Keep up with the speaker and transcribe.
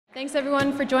Thanks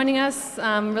everyone for joining us.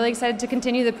 I'm really excited to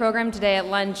continue the program today at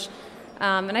lunch.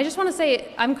 And I just want to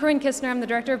say, I'm Corinne Kistner, I'm the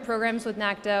Director of Programs with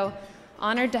NACTO.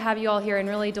 Honored to have you all here and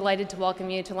really delighted to welcome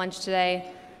you to lunch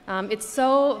today. It's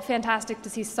so fantastic to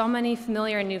see so many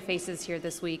familiar and new faces here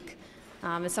this week.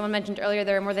 As someone mentioned earlier,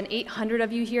 there are more than 800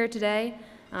 of you here today,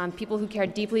 people who care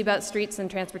deeply about streets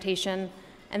and transportation.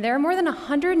 And there are more than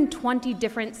 120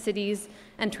 different cities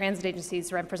and transit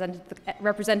agencies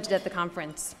represented at the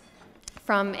conference.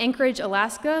 From Anchorage,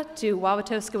 Alaska to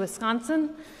Wauwatoska,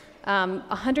 Wisconsin,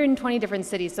 120 different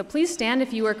cities. So please stand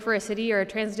if you work for a city or a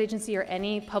transit agency or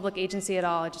any public agency at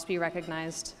all. Just be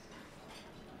recognized.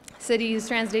 Cities,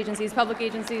 transit agencies, public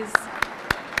agencies.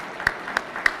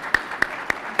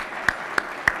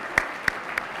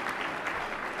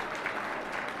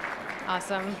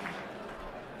 Awesome.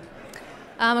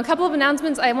 A couple of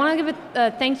announcements. I want to give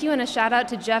a thank you and a shout out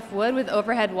to Jeff Wood with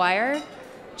Overhead Wire.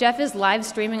 Jeff is live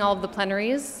streaming all of the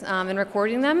plenaries and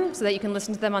recording them so that you can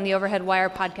listen to them on the Overhead Wire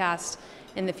podcast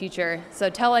in the future.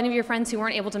 So tell any of your friends who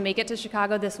weren't able to make it to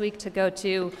Chicago this week to go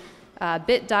to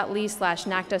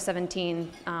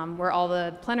bit.ly/NACTO17 where all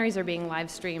the plenaries are being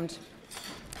live streamed.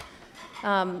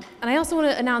 And I also want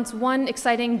to announce one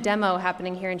exciting demo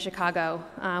happening here in Chicago.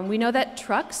 We know that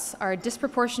trucks are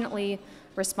disproportionately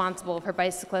responsible for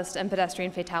bicyclist and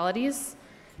pedestrian fatalities.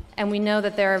 And we know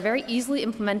that there are very easily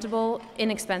implementable,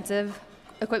 inexpensive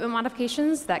equipment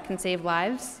modifications that can save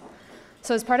lives.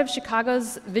 So as part of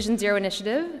Chicago's Vision Zero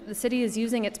initiative, the city is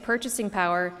using its purchasing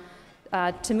power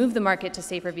to move the market to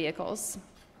safer vehicles.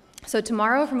 So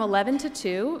tomorrow from 11 to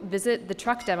 2, visit the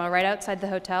truck demo right outside the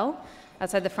hotel,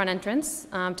 outside the front entrance,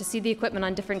 to see the equipment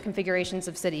on different configurations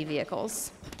of city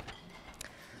vehicles.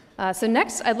 So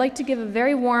next, I'd like to give a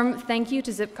very warm thank you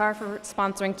to Zipcar for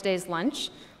sponsoring today's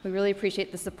lunch. We really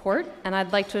appreciate the support, and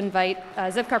I'd like to invite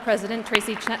Zipcar President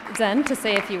Tracy Zen to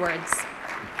say a few words.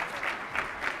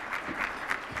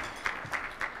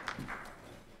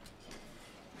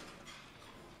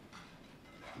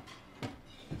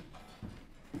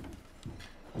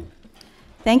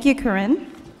 Thank you,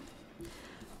 Corinne.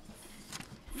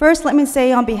 First, let me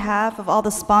say on behalf of all the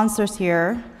sponsors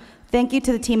here, thank you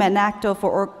to the team at NACTO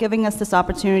for giving us this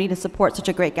opportunity to support such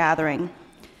a great gathering.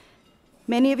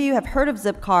 Many of you have heard of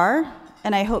Zipcar,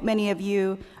 and I hope many of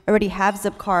you already have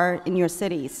Zipcar in your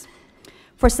cities.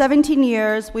 For 17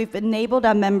 years, we've enabled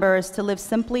our members to live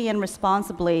simply and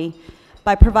responsibly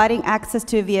by providing access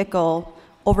to a vehicle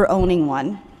over owning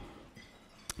one.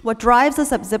 What drives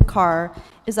us at Zipcar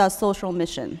is our social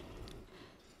mission.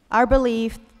 Our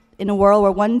belief in a world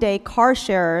where one day car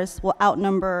sharers will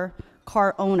outnumber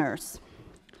car owners.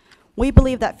 We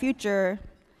believe that future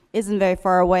isn't very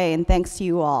far away, and thanks to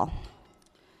you all.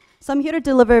 So I'm here to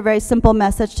deliver a very simple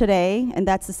message today, and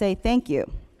that's to say thank you.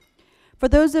 For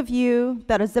those of you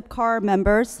that are Zipcar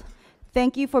members,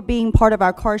 thank you for being part of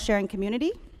our car sharing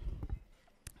community.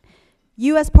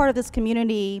 You, as part of this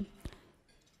community,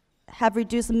 have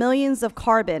reduced millions of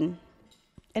carbon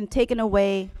and taken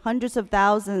away hundreds of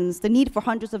thousands, the need for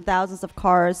hundreds of thousands of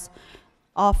cars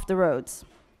off the roads.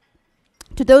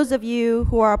 To those of you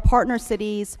who are partner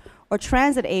cities or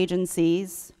transit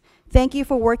agencies, thank you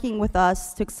for working with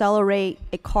us to accelerate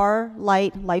a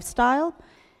car-light lifestyle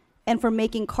and for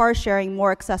making car sharing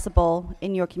more accessible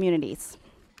in your communities.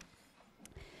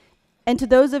 And to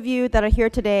those of you that are here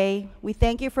today, we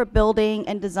thank you for building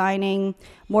and designing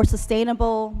more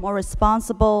sustainable, more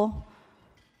responsible,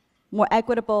 more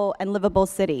equitable, and livable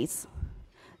cities.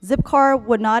 Zipcar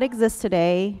would not exist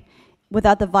today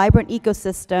without the vibrant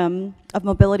ecosystem of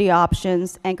mobility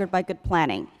options anchored by good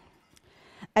planning.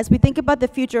 As we think about the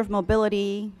future of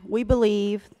mobility, we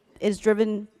believe it is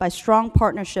driven by strong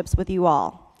partnerships with you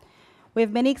all. We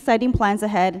have many exciting plans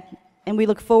ahead, and we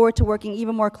look forward to working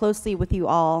even more closely with you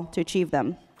all to achieve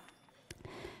them.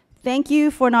 Thank you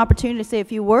for an opportunity to say a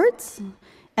few words,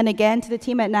 and again to the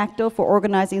team at NACTO for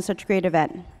organizing such a great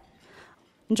event.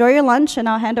 Enjoy your lunch, and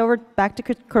I'll hand over back to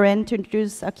Corinne to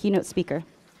introduce our keynote speaker.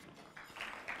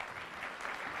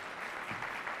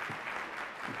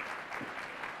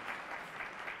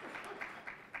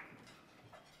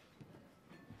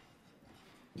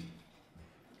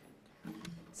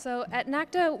 So at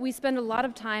NACTO, we spend a lot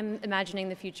of time imagining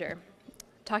the future,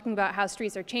 talking about how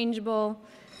streets are changeable,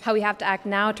 how we have to act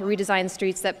now to redesign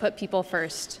streets that put people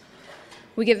first.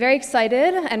 We get very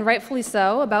excited, and rightfully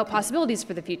so, about possibilities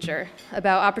for the future,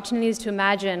 about opportunities to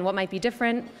imagine what might be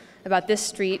different about this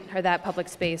street or that public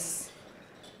space.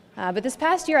 But this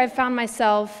past year, I've found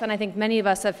myself, and I think many of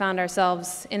us have found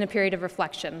ourselves, in a period of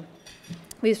reflection.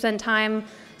 We've spent time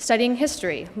studying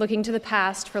history, looking to the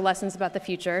past for lessons about the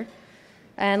future,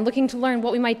 and looking to learn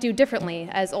what we might do differently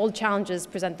as old challenges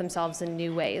present themselves in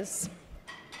new ways.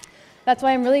 That's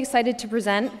why I'm really excited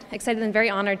and very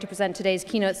honored to present today's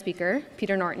keynote speaker,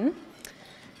 Peter Norton.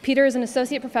 Peter is an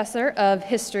associate professor of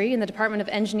history in the Department of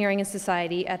Engineering and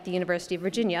Society at the University of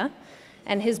Virginia,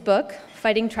 and his book,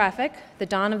 Fighting Traffic: The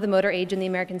Dawn of the Motor Age in the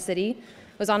American City,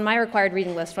 was on my required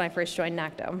reading list when I first joined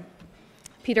NACTO.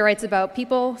 Peter writes about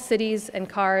people, cities, and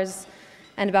cars,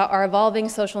 and about our evolving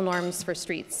social norms for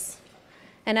streets.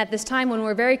 And at this time when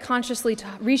we're very consciously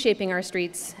reshaping our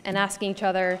streets and asking each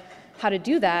other how to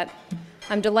do that,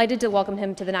 I'm delighted to welcome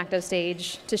him to the NACTO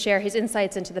stage to share his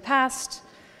insights into the past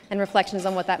and reflections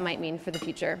on what that might mean for the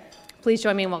future. Please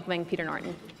join me in welcoming Peter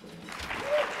Norton.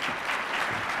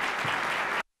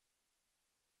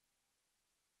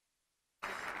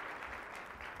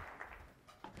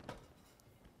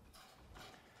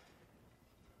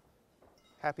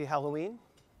 Happy Halloween.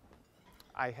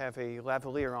 I have a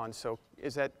lavalier on, so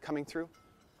is that coming through?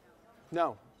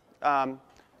 No.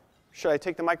 Should I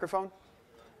take the microphone?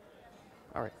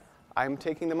 All right. I'm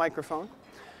taking the microphone,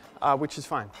 which is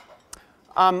fine.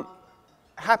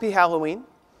 Happy Halloween.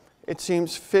 It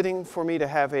seems fitting for me to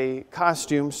have a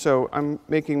costume, so I'm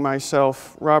making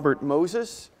myself Robert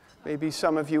Moses. Maybe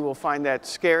some of you will find that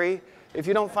scary. If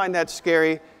you don't find that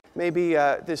scary, maybe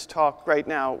this talk right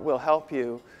now will help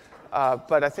you.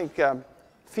 But I think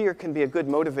fear can be a good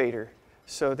motivator.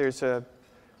 So there's a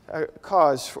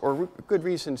cause or good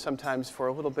reason sometimes for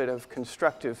a little bit of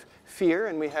constructive fear,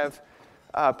 and we have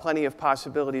plenty of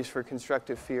possibilities for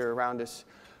constructive fear around us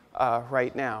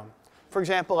right now. For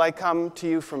example, I come to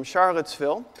you from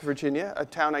Charlottesville, Virginia, a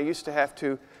town I used to have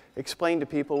to explain to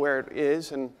people where it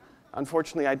is, and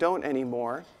unfortunately I don't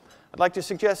anymore. I'd like to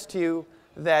suggest to you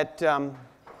that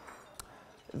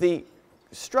the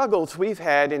struggles we've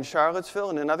had in Charlottesville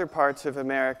and in other parts of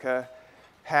America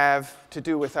have to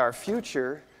do with our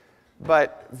future,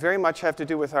 but very much have to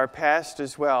do with our past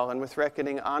as well, and with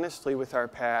reckoning honestly with our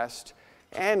past,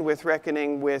 and with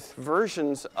reckoning with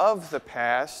versions of the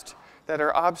past that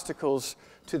are obstacles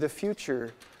to the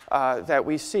future that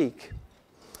we seek.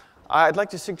 I'd like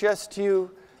to suggest to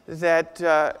you that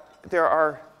there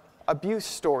are abuse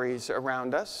stories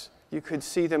around us. You could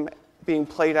see them being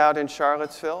played out in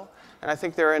Charlottesville. And I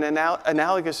think there are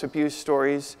analogous abuse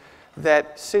stories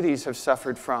that cities have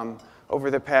suffered from over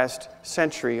the past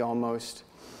century almost.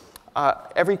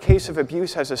 Every case of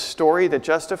abuse has a story that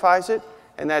justifies it,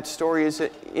 and that story is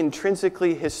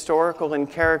intrinsically historical in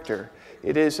character.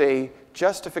 It is a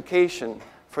justification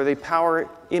for the power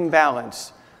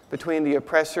imbalance between the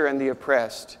oppressor and the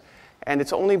oppressed. And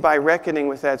it's only by reckoning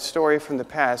with that story from the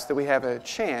past that we have a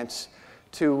chance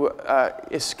to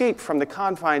escape from the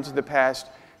confines of the past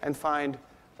and find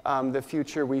the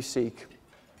future we seek.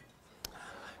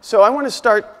 So I want to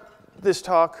start this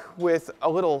talk with a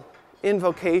little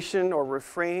invocation or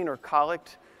refrain or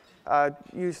collect.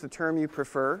 Use the term you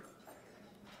prefer.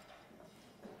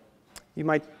 You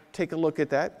might take a look at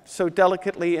that. So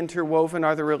delicately interwoven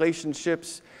are the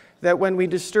relationships that when we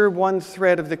disturb one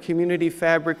thread of the community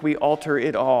fabric, we alter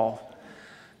it all.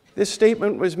 This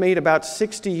statement was made about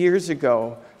 60 years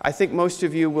ago. I think most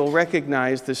of you will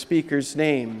recognize the speaker's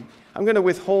name. I'm going to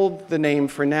withhold the name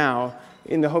for now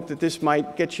in the hope that this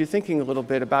might get you thinking a little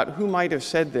bit about who might have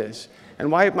said this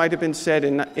and why it might have been said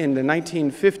in the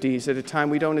 1950s at a time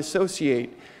we don't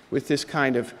associate with this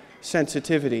kind of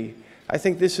sensitivity. I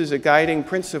think this is a guiding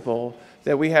principle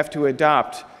that we have to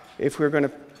adopt if we're going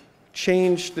to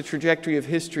change the trajectory of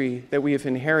history that we have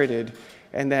inherited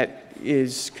and that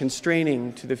is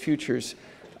constraining to the futures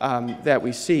that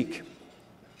we seek.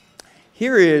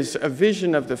 Here is a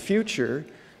vision of the future,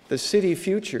 the city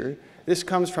future. This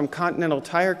comes from Continental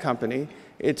Tire Company.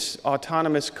 It's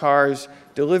autonomous cars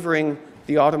delivering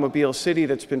the automobile city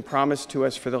that's been promised to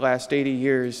us for the last 80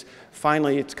 years.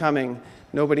 Finally, it's coming.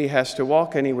 Nobody has to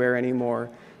walk anywhere anymore.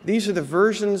 These are the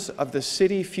versions of the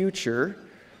city future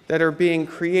that are being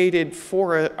created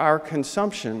for our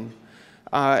consumption.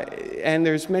 And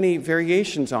there's many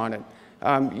variations on it.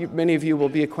 Many of you will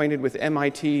be acquainted with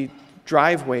MIT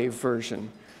DriveWave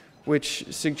version, which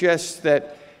suggests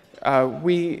that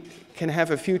we can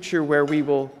have a future where we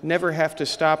will never have to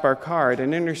stop our car at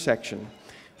an intersection,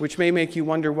 which may make you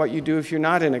wonder what you do if you're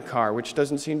not in a car, which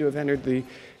doesn't seem to have entered the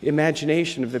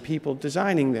imagination of the people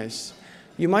designing this.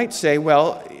 You might say,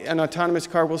 well, an autonomous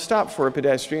car will stop for a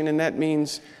pedestrian, and that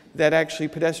means that actually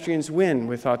pedestrians win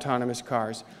with autonomous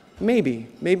cars. Maybe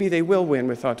they will win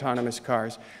with autonomous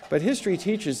cars. But history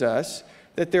teaches us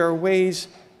that there are ways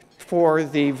for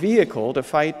the vehicle to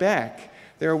fight back.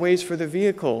 There are ways for the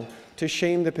vehicle to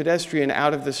shame the pedestrian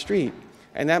out of the street.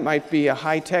 And that might be a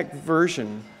high-tech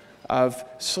version of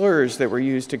slurs that were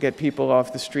used to get people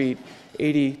off the street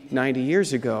 80, 90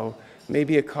 years ago.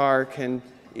 Maybe a car can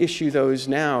issue those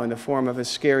now in the form of a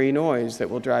scary noise that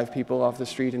will drive people off the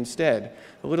street instead.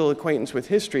 A little acquaintance with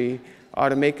history ought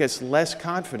to make us less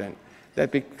confident that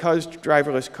because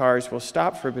driverless cars will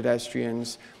stop for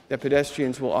pedestrians, that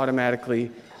pedestrians will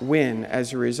automatically win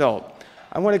as a result.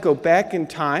 I want to go back in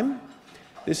time.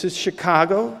 This is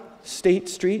Chicago, State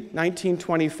Street,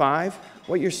 1925.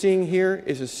 What you're seeing here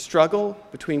is a struggle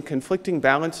between conflicting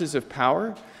balances of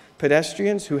power.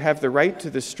 Pedestrians who have the right to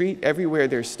the street everywhere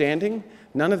they're standing.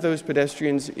 None of those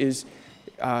pedestrians is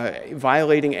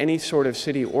violating any sort of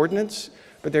city ordinance,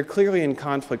 but they're clearly in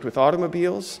conflict with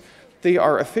automobiles.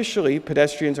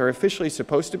 Pedestrians are officially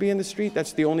supposed to be in the street.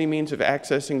 That's the only means of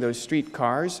accessing those street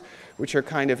cars, which are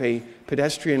kind of a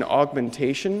pedestrian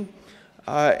augmentation.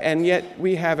 And yet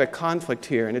we have a conflict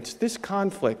here, and it's this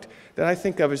conflict that I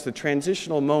think of as the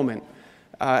transitional moment.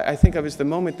 I think of as the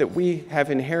moment that we have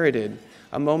inherited,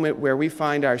 a moment where we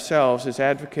find ourselves as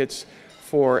advocates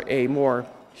for a more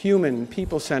human,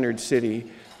 people-centered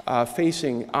city,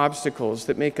 facing obstacles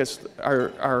that make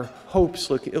our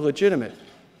hopes look illegitimate.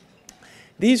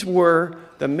 These were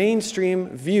the mainstream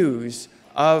views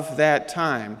of that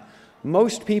time.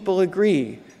 Most people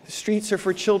agree the streets are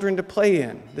for children to play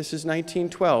in. This is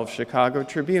 1912, Chicago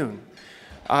Tribune.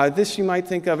 This you might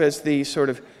think of as the sort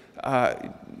of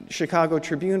Chicago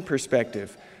Tribune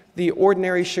perspective. The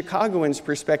ordinary Chicagoan's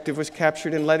perspective was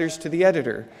captured in letters to the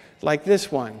editor, like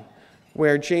this one,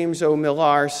 where James O.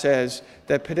 Millar says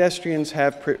that pedestrians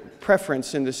have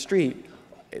preference in the street.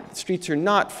 Streets are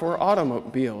not for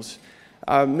automobiles.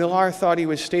 Millar thought he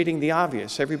was stating the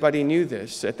obvious. Everybody knew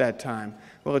this at that time.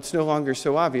 Well, it's no longer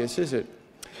so obvious, is it?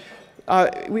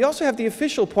 We also have the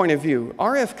official point of view.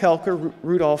 R.F. Kelker,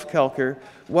 Rudolph Kelker,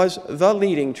 was the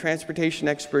leading transportation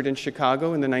expert in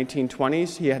Chicago in the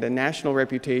 1920s. He had a national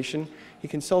reputation. He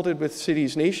consulted with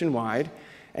cities nationwide,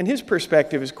 and his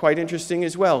perspective is quite interesting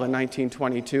as well in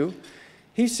 1922.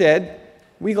 He said,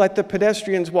 "We let the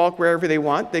pedestrians walk wherever they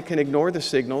want. They can ignore the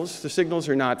signals. The signals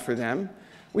are not for them.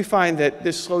 We find that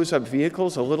this slows up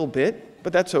vehicles a little bit,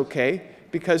 but that's okay,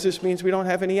 because this means we don't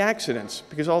have any accidents,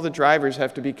 because all the drivers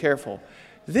have to be careful."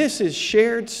 This is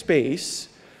shared space.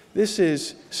 This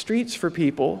is streets for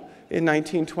people in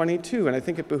 1922, and I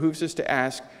think it behooves us to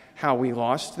ask how we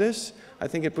lost this. I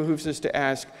think it behooves us to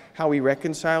ask how we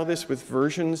reconcile this with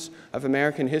versions of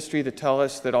American history that tell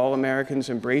us that all Americans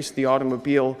embraced the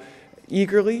automobile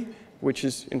eagerly, which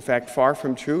is in fact far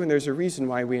from true, and there's a reason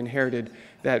why we inherited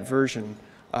that version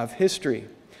of history.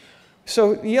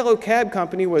 So the Yellow Cab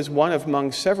Company was one of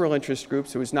among several interest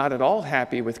groups that was not at all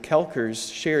happy with Kelker's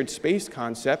shared space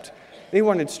concept. They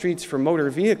wanted streets for motor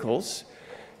vehicles.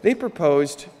 They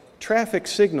proposed traffic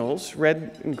signals,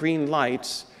 red and green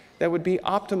lights, that would be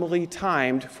optimally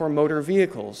timed for motor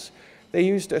vehicles. They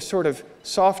used a sort of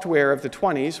software of the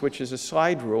 20s, which is a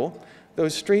slide rule.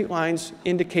 Those straight lines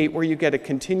indicate where you get a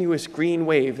continuous green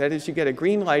wave. That is, you get a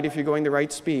green light if you're going the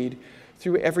right speed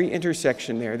through every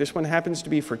intersection there. This one happens to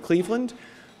be for Cleveland,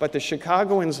 but the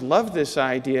Chicagoans loved this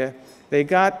idea. They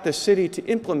got the city to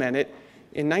implement it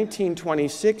in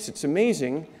 1926. It's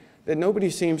amazing that nobody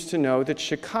seems to know that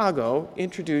Chicago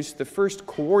introduced the first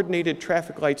coordinated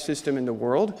traffic light system in the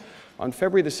world. On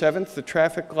February the 7th, the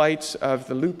traffic lights of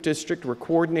the Loop District were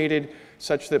coordinated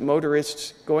such that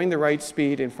motorists going the right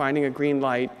speed and finding a green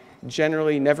light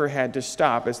generally never had to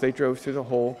stop as they drove through the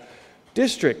whole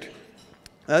district.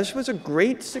 Now, this was a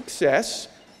great success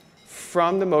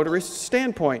from the motorist's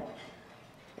standpoint.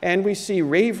 And we see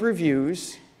rave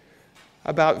reviews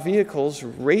about vehicles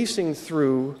racing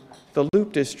through the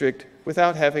Loop District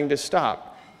without having to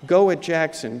stop. Go at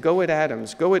Jackson, go at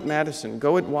Adams, go at Madison,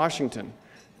 go at Washington.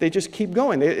 They just keep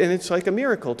going, and it's like a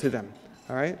miracle to them,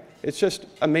 all right? It's just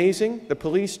amazing. The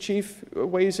police chief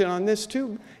weighs in on this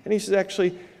too, and he says,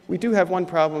 actually, we do have one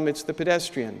problem, it's the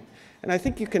pedestrian. And I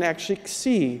think you can actually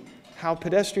see how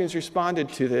pedestrians responded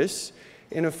to this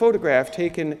in a photograph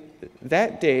taken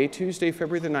that day, Tuesday,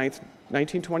 February the 9th,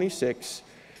 1926.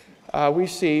 We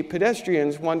see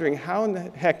pedestrians wondering how in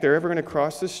the heck they're ever going to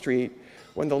cross the street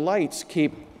when the lights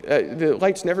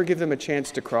never give them a chance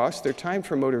to cross. They're timed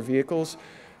for motor vehicles.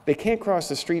 They can't cross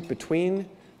the street between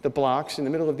the blocks in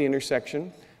the middle of the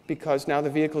intersection because now the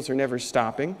vehicles are never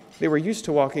stopping. They were used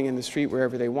to walking in the street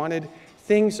wherever they wanted.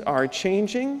 Things are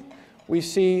changing. We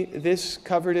see this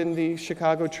covered in the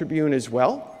Chicago Tribune as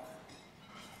well.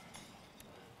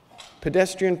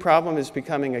 Pedestrian problem is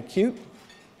becoming acute.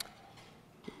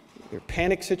 There are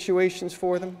panic situations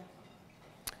for them,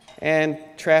 and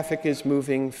traffic is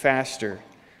moving faster.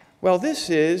 Well, this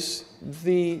is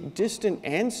the distant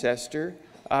ancestor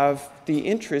of the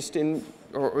interest in,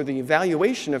 or the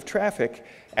evaluation of traffic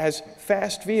as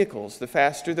fast vehicles. The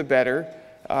faster, the better.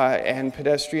 And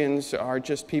pedestrians are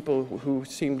just people who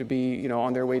seem to be,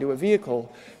 on their way to a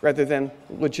vehicle rather than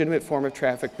legitimate form of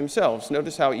traffic themselves.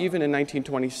 Notice how even in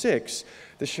 1926,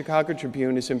 the Chicago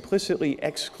Tribune is implicitly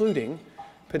excluding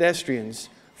pedestrians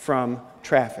from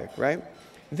traffic, right?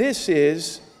 This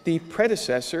is the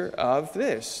predecessor of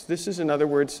this. This is, in other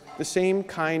words, the same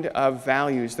kind of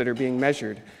values that are being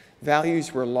measured.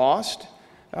 Values were lost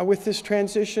with this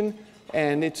transition,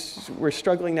 and we're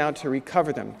struggling now to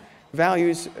recover them.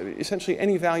 Values, essentially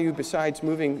any value besides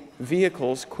moving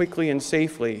vehicles quickly and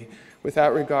safely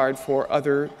without regard for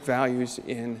other values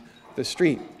in the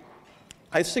street.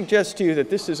 I suggest to you that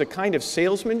this is a kind of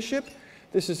salesmanship.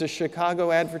 This is a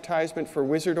Chicago advertisement for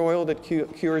Wizard Oil that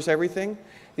cures everything.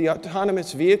 The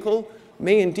autonomous vehicle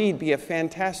may indeed be a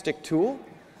fantastic tool,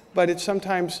 but it's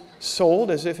sometimes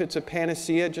sold as if it's a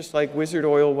panacea, just like Wizard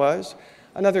Oil was.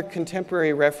 Another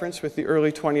contemporary reference with the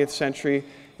early 20th century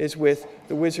is with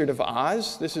The Wizard of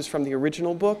Oz. This is from the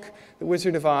original book. The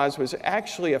Wizard of Oz was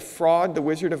actually a fraud. The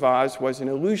Wizard of Oz was an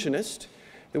illusionist.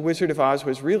 The Wizard of Oz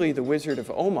was really the Wizard of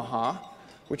Omaha,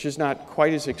 which is not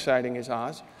quite as exciting as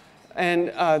Oz. And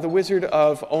the Wizard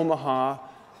of Omaha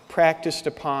practiced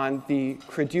upon the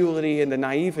credulity and the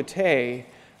naivete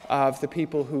of the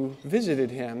people who visited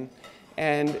him.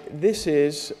 And this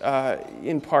is,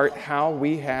 in part, how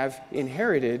we have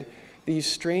inherited these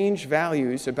strange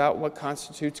values about what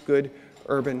constitutes good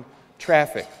urban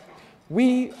traffic.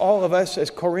 We, all of us,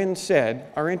 as Corinne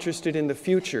said, are interested in the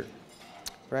future,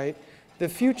 right? The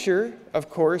future, of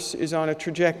course, is on a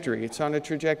trajectory. It's on a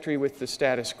trajectory with the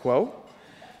status quo.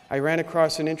 I ran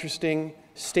across an interesting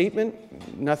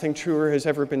statement. Nothing truer has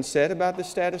ever been said about the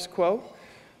status quo.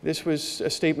 This was a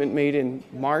statement made in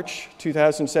March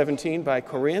 2017 by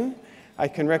Corinne. I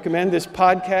can recommend this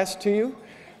podcast to you,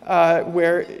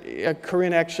 where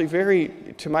Corinne actually very,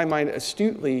 to my mind,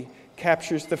 astutely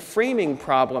captures the framing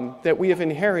problem that we have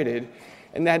inherited,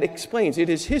 and that explains, it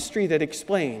is history that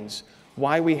explains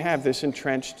why we have this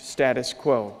entrenched status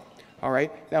quo. All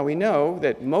right, now we know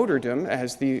that motordom,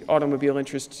 as the automobile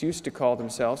interests used to call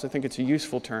themselves, I think it's a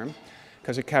useful term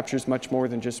because it captures much more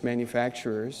than just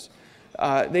manufacturers.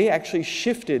 They actually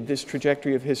shifted this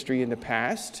trajectory of history in the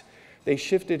past. They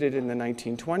shifted it in the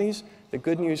 1920s. The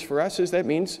good news for us is that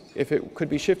means if it could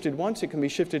be shifted once, it can be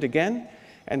shifted again.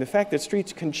 And the fact that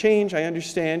streets can change, I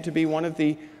understand to be one of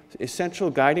the essential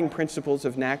guiding principles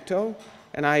of NACTO.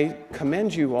 And I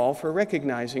commend you all for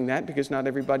recognizing that because not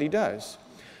everybody does.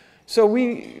 So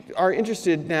we are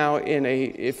interested now in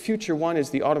if future one is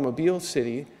the automobile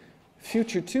city,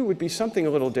 future two would be something a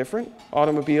little different.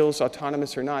 Automobiles,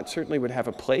 autonomous or not, certainly would have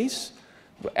a place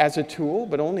as a tool,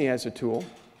 but only as a tool.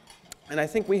 And I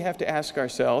think we have to ask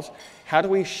ourselves, how do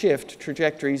we shift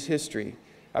history's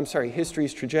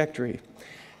trajectory?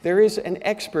 There is an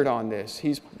expert on this.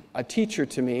 He's a teacher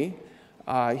to me.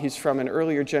 He's from an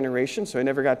earlier generation, so I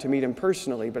never got to meet him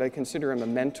personally, but I consider him a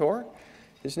mentor.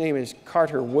 His name is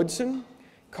Carter Woodson.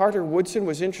 Carter Woodson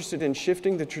was interested in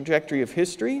shifting the trajectory of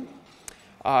history.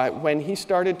 When he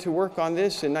started to work on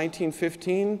this in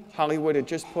 1915, Hollywood had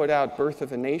just put out Birth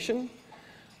of a Nation.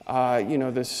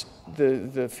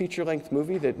 The feature-length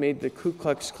movie that made the Ku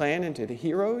Klux Klan into the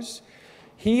heroes.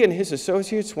 He and his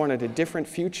associates wanted a different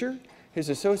future. His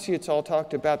associates all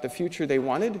talked about the future they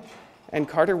wanted, and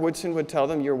Carter Woodson would tell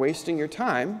them, you're wasting your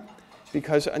time,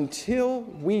 because until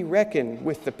we reckon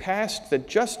with the past that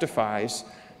justifies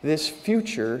this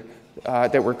future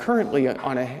that we're currently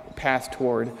on a path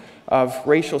toward of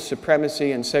racial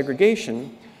supremacy and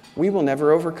segregation, we will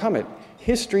never overcome it.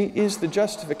 History is the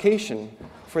justification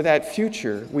for that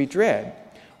future we dread.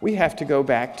 We have to go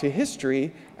back to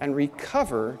history and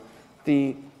recover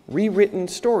the rewritten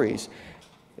stories.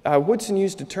 Woodson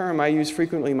used a term I use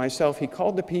frequently myself. He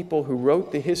called the people who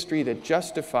wrote the history that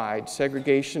justified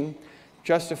segregation,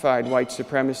 justified white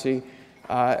supremacy,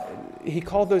 he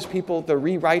called those people the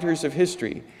rewriters of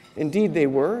history. Indeed, they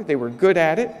were. They were good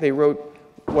at it. They wrote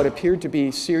what appeared to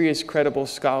be serious, credible,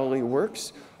 scholarly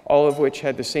works, all of which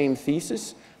had the same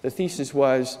thesis. The thesis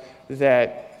was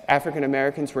that African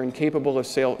Americans were incapable of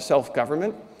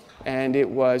self-government, and it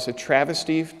was a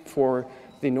travesty for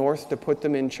the North to put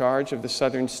them in charge of the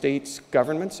Southern states'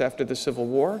 governments after the Civil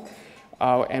War.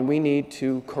 And we need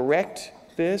to correct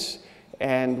this,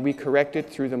 and we correct it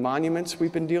through the monuments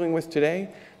we've been dealing with today,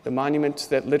 the monuments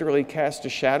that literally cast a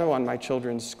shadow on my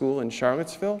children's school in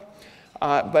Charlottesville.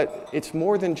 But it's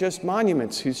more than just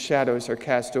monuments whose shadows are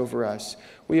cast over us.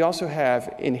 We also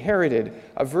have inherited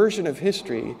a version of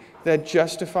history that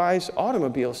justifies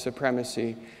automobile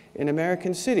supremacy in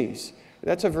American cities.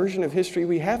 That's a version of history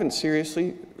we haven't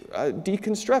seriously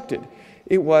deconstructed.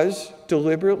 It was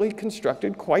deliberately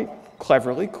constructed quite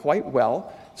cleverly, quite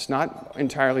well. It's not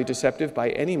entirely deceptive by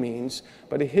any means,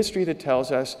 but a history that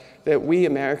tells us that we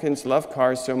Americans love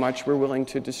cars so much we're willing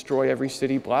to destroy every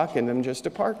city block in them just to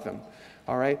park them.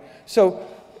 All right? So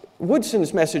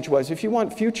Woodson's message was, if you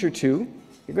want future two,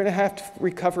 you're going to have to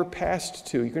recover past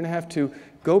two. You're going to have to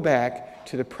go back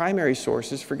to the primary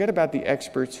sources, forget about the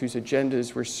experts whose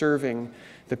agendas were serving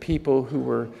the people who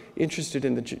were interested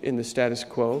in the status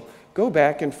quo. Go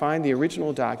back and find the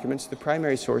original documents, the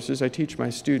primary sources. I teach my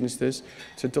students this.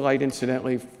 It's a delight,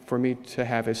 incidentally, for me to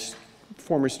have a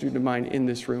former student of mine in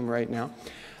this room right now.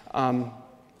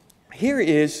 Here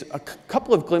is a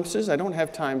couple of glimpses, I don't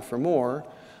have time for more,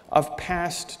 of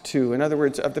past two. In other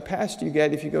words, of the past you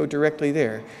get if you go directly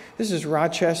there. This is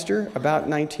Rochester, about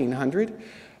 1900.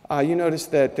 You notice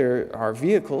that there are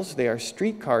vehicles. They are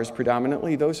streetcars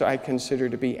predominantly. Those I consider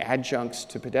to be adjuncts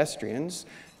to pedestrians.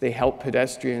 They help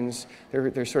pedestrians.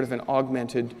 They're sort of an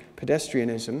augmented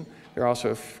pedestrianism. There are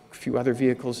also a few other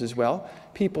vehicles as well.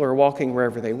 People are walking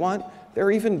wherever they want. There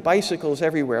are even bicycles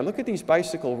everywhere. Look at these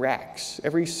bicycle racks.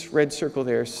 Every red circle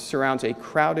there surrounds a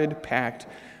crowded, packed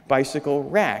bicycle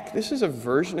rack. This is a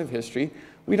version of history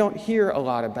we don't hear a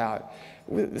lot about.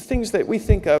 The things that we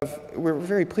think of, we're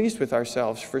very pleased with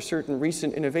ourselves for certain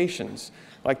recent innovations,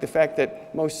 like the fact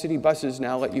that most city buses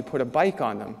now let you put a bike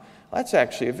on them. That's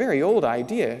actually a very old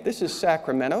idea. This is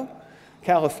Sacramento,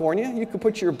 California. You could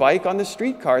put your bike on the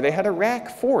streetcar. They had a rack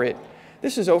for it.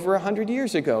 This is over 100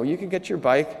 years ago. You could get your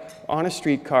bike on a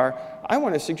streetcar. I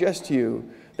want to suggest to you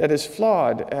that as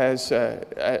flawed as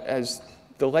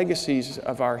the legacies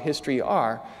of our history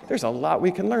are, there's a lot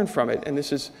we can learn from it, and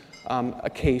this is a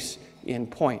case in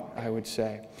point, I would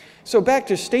say. So back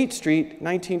to State Street,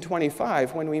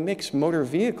 1925, when we mix motor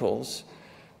vehicles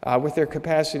with their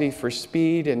capacity for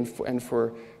speed and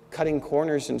for cutting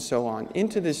corners and so on,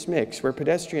 into this mix where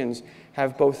pedestrians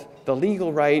have both the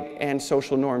legal right and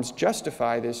social norms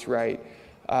justify this right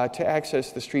to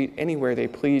access the street anywhere they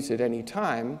please at any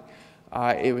time.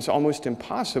 It was almost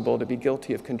impossible to be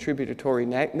guilty of contributory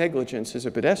negligence as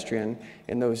a pedestrian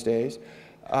in those days.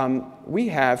 We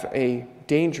have a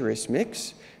dangerous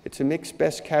mix. It's a mix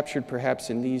best captured perhaps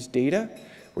in these data,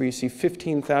 where you see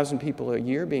 15,000 people a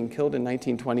year being killed in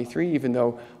 1923, even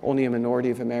though only a minority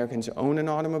of Americans own an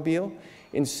automobile.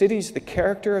 In cities, the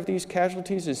character of these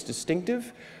casualties is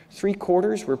distinctive.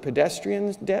 3/4 were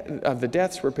pedestrians, of the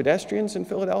deaths were pedestrians in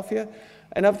Philadelphia.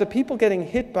 And of the people getting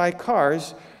hit by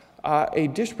cars, a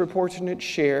disproportionate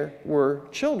share were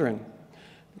children.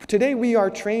 Today we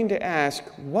are trained to ask,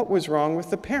 what was wrong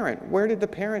with the parent? Where did the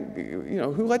parent,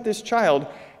 who let this child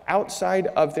outside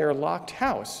of their locked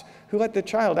house? Who let the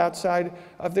child outside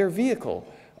of their vehicle?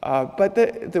 But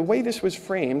the way this was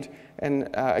framed, and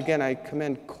again I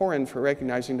commend Corin for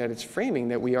recognizing that it's framing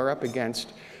that we are up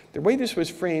against, the way this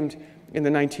was framed in the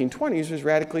 1920s was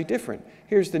radically different.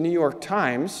 Here's the New York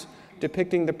Times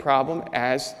depicting the problem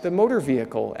as the motor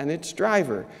vehicle and its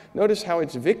driver. Notice how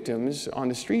its victims on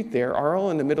the street there are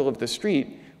all in the middle of the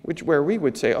street, where we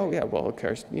would say, oh yeah, well, of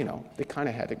course, they kind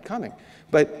of had it coming.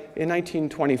 But in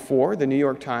 1924, the New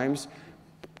York Times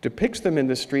depicts them in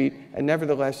the street, and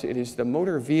nevertheless, it is the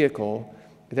motor vehicle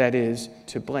that is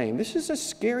to blame. This is a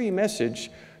scary message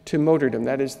to motordom,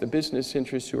 that is the business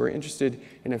interests who are interested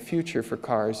in a future for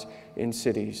cars in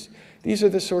cities. These are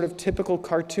the sort of typical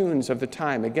cartoons of the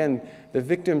time. Again, the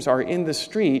victims are in the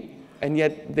street, and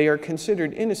yet they are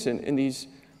considered innocent in these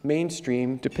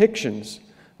mainstream depictions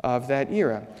of that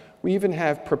era. We even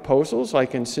have proposals,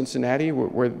 like in Cincinnati,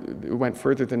 where it went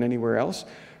further than anywhere else,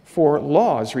 for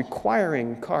laws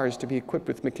requiring cars to be equipped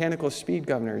with mechanical speed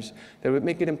governors that would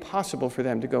make it impossible for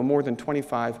them to go more than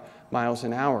 25 miles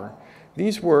an hour.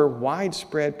 These were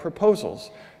widespread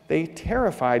proposals. They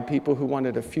terrified people who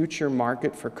wanted a future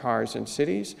market for cars in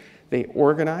cities. They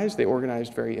organized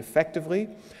very effectively.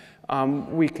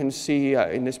 We can see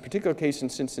in this particular case in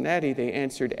Cincinnati, they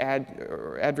answered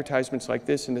advertisements like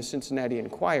this in the Cincinnati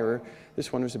Enquirer.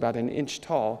 This one was about an inch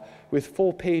tall, with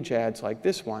full page ads like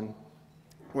this one,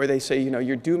 where they say,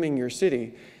 you're dooming your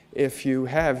city if you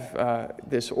have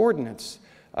this ordinance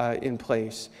in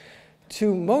place.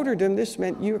 To motordom, this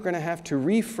meant you were going to have to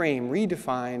reframe,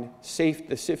 redefine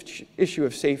the issue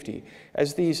of safety,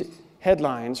 as these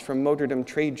headlines from motordom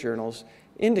trade journals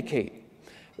indicate.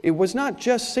 It was not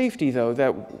just safety, though,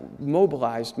 that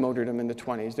mobilized motordom in the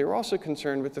 20s. They were also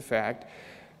concerned with the fact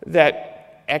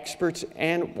that experts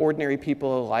and ordinary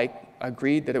people alike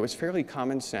agreed that it was fairly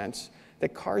common sense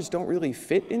that cars don't really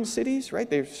fit in cities, right?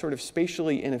 They're sort of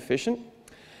spatially inefficient.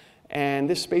 And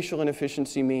this spatial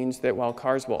inefficiency means that while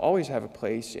cars will always have a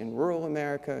place in rural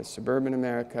America, suburban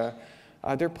America,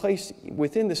 their place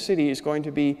within the city is going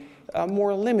to be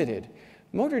more limited.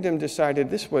 Motordom decided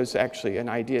this was actually an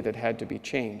idea that had to be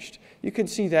changed. You can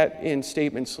see that in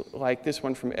statements like this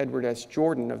one from Edward S.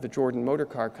 Jordan of the Jordan Motor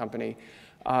Car Company,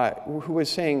 who was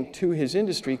saying to his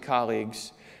industry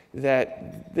colleagues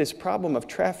that this problem of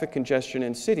traffic congestion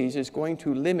in cities is going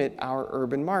to limit our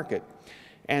urban market.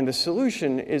 And the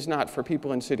solution is not for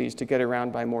people in cities to get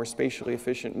around by more spatially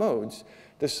efficient modes.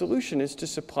 The solution is to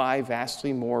supply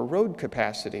vastly more road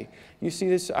capacity. You see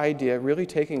this idea really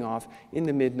taking off in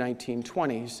the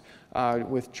mid-1920s,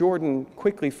 with Jordan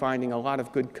quickly finding a lot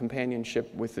of good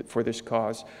companionship for this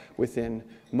cause within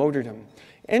Motordom.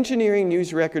 Engineering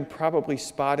News Record probably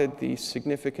spotted the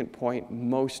significant point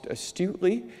most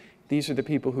astutely. These are the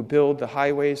people who build the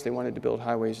highways. They wanted to build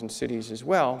highways in cities as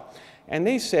well. And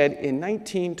they said in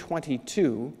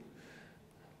 1922,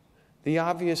 the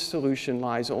obvious solution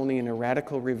lies only in a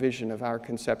radical revision of our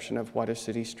conception of what a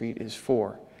city street is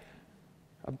for.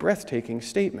 A breathtaking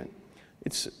statement.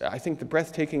 I think the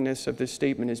breathtakingness of this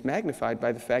statement is magnified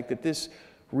by the fact that this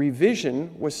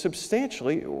revision was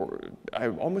substantially, or I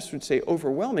almost would say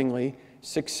overwhelmingly,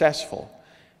 successful.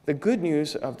 The good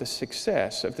news of the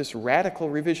success of this radical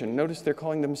revision, notice they're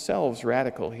calling themselves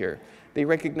radical here. They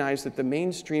recognize that the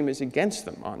mainstream is against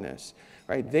them on this,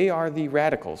 right? They are the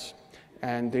radicals,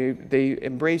 and they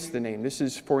embrace the name. This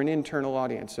is for an internal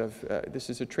audience this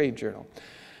is a trade journal.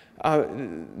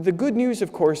 The good news,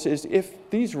 of course, is if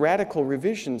these radical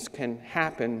revisions can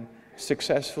happen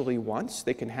successfully once,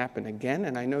 they can happen again,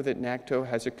 and I know that NACTO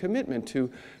has a commitment to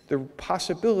the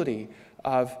possibility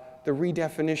of the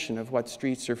redefinition of what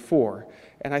streets are for.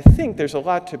 And I think there's a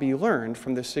lot to be learned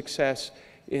from the success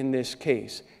in this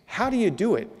case. How do you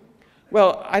do it?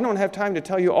 Well, I don't have time to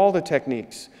tell you all the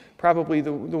techniques. Probably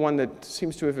the one that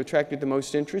seems to have attracted the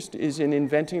most interest is in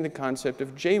inventing the concept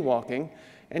of jaywalking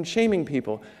and shaming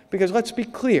people. Because let's be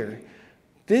clear,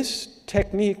 this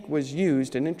technique was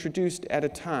used and introduced at a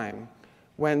time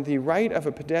when the right of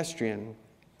a pedestrian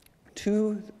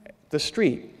to the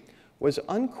street was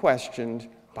unquestioned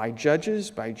by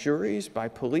judges, by juries, by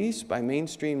police, by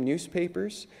mainstream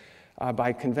newspapers,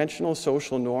 by conventional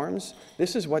social norms.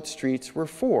 This is what streets were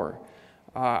for.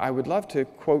 I would love to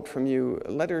quote from you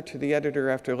letter to the editor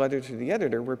after letter to the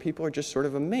editor where people are just sort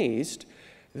of amazed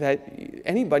that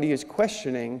anybody is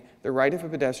questioning the right of a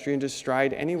pedestrian to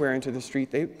stride anywhere into the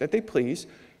street that they please,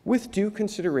 with due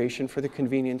consideration for the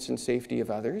convenience and safety of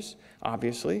others,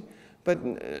 obviously,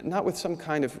 but not with some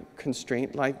kind of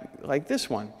constraint like this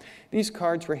one. These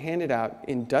cards were handed out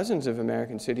in dozens of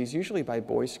American cities, usually by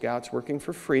Boy Scouts working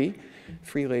for free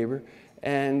labor.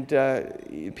 And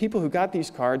people who got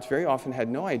these cards very often had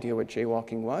no idea what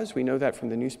jaywalking was. We know that from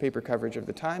the newspaper coverage of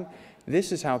the time.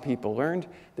 This is how people learned.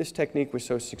 This technique was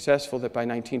so successful that by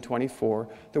 1924,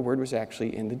 the word was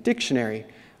actually in the dictionary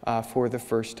for the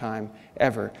first time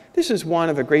ever. This is one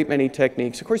of a great many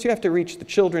techniques. Of course, you have to reach the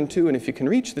children too, and if you can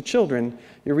reach the children,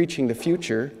 you're reaching the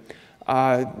future.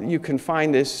 You can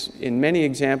find this in many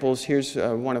examples. Here's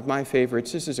one of my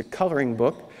favorites. This is a coloring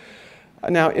book.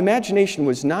 Now, imagination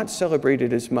was not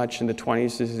celebrated as much in the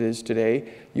 20s as it is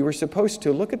today. You were supposed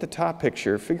to look at the top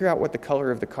picture, figure out what the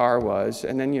color of the car was,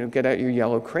 and then get out your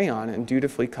yellow crayon and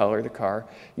dutifully color the car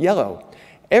yellow.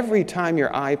 Every time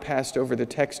your eye passed over the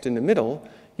text in the middle,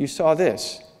 you saw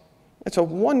this. It's a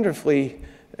wonderfully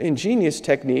ingenious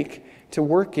technique to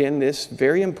work in this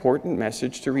very important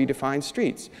message to redefine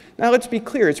streets. Now, let's be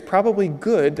clear, it's probably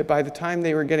good that by the time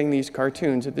they were getting these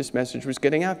cartoons that this message was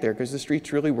getting out there, because the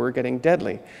streets really were getting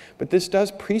deadly. But this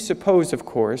does presuppose, of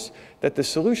course, that the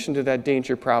solution to that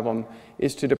danger problem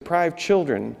is to deprive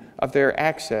children of their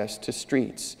access to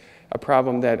streets, a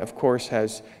problem that, of course,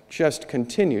 has just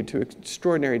continued to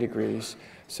extraordinary degrees,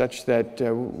 such that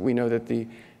we know that the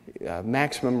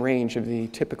maximum range of the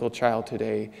typical child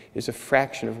today is a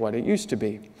fraction of what it used to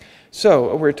be.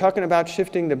 So we're talking about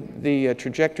shifting the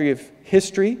trajectory of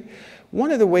history.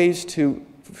 One of the ways to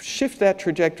shift that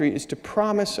trajectory is to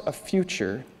promise a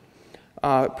future,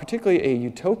 particularly a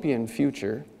utopian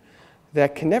future,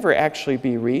 that can never actually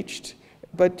be reached,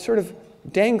 but sort of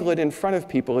dangle it in front of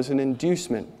people as an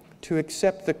inducement to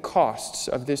accept the costs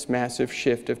of this massive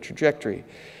shift of trajectory.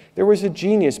 There was a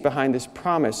genius behind this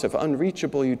promise of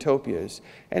unreachable utopias.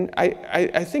 And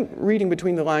I think reading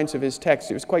between the lines of his text,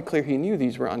 it was quite clear he knew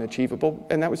these were unachievable,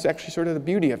 and that was actually sort of the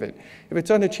beauty of it. If it's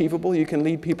unachievable, you can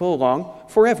lead people along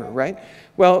forever, right?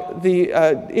 Well, the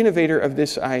innovator of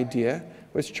this idea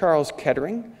was Charles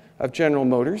Kettering of General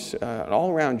Motors, an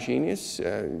all-around genius,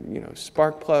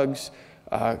 spark plugs,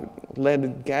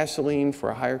 lead gasoline for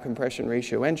a higher compression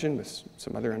ratio engine with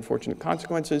some other unfortunate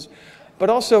consequences, but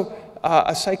also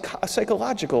a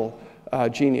psychological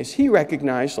genius. He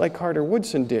recognized, like Carter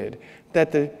Woodson did,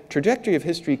 that the trajectory of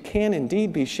history can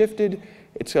indeed be shifted.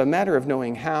 It's a matter of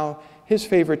knowing how. His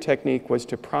favorite technique was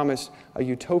to promise a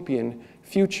utopian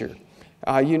future.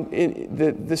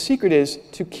 The secret is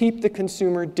to keep the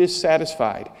consumer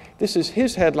dissatisfied. This is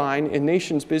his headline in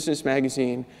Nation's Business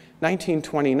Magazine,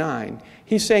 1929.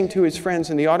 He's saying to his friends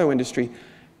in the auto industry,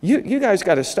 you guys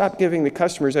got to stop giving the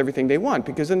customers everything they want,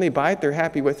 because then they buy it, they're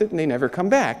happy with it, and they never come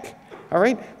back. All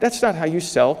right? That's not how you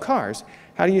sell cars.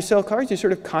 How do you sell cars? You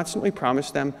sort of constantly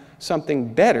promise them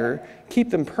something better,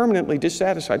 keep them permanently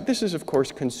dissatisfied. This is, of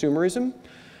course, consumerism.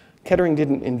 Kettering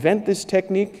didn't invent this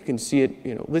technique. You can see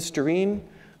it, Listerine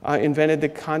invented the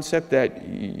concept that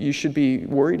you should be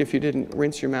worried if you didn't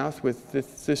rinse your mouth with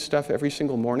this stuff every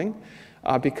single morning,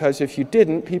 because if you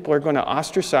didn't, people are going to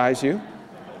ostracize you.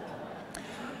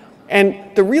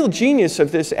 And the real genius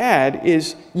of this ad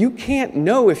is you can't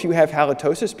know if you have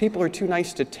halitosis. People are too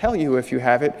nice to tell you if you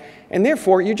have it, and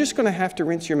therefore you're just going to have to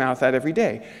rinse your mouth out every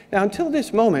day. Now, until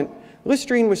this moment,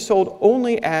 Listerine was sold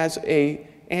only as an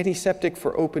antiseptic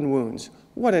for open wounds.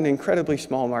 What an incredibly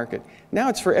small market. Now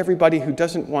it's for everybody who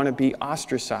doesn't want to be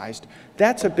ostracized.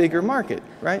 That's a bigger market,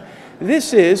 right?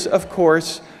 This is, of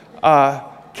course,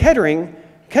 Kettering.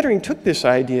 Kettering took this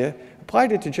idea,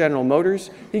 applied it to General Motors.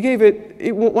 He gave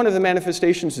it one of the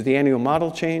manifestations is the annual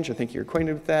model change. I think you're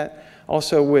acquainted with that.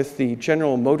 Also with the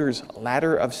General Motors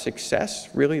ladder of success.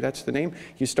 Really, that's the name.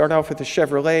 You start off with a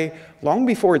Chevrolet. Long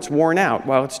before it's worn out,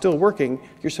 while it's still working,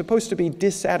 you're supposed to be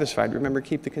dissatisfied. Remember,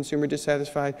 keep the consumer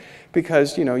dissatisfied?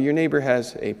 Because, your neighbor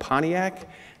has a Pontiac,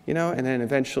 and then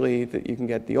eventually you can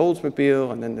get the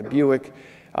Oldsmobile and then the Buick.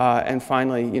 And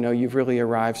finally, you've really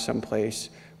arrived someplace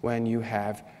when you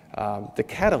have the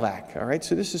Cadillac, all right?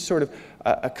 So this is sort of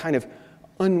a kind of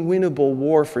unwinnable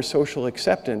war for social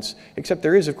acceptance, except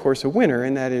there is, of course, a winner,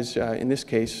 and that is, in this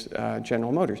case,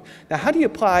 General Motors. Now, how do you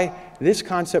apply this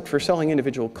concept for selling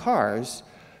individual cars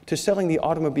to selling the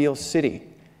automobile city?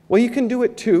 Well, you can do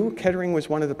it too. Kettering was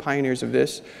one of the pioneers of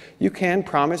this. You can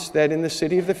promise that in the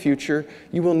city of the future,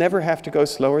 you will never have to go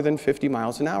slower than 50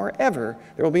 miles an hour, ever.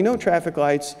 There will be no traffic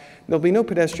lights. There will be no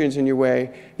pedestrians in your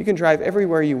way. You can drive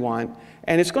everywhere you want.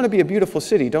 And it's going to be a beautiful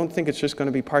city. Don't think it's just going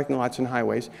to be parking lots and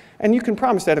highways. And you can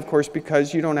promise that, of course,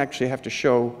 because you don't actually have to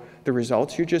show the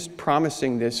results. You're just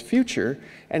promising this future.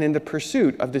 And in the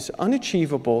pursuit of this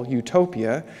unachievable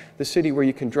utopia, the city where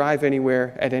you can drive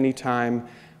anywhere at any time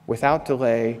without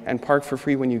delay and park for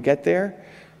free when you get there,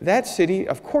 that city,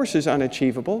 of course, is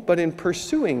unachievable. But in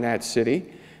pursuing that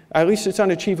city, at least it's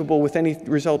unachievable with any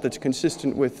result that's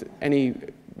consistent with any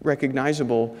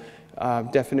recognizable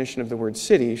definition of the word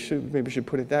city. Maybe we should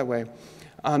put it that way.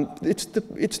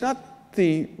 It's not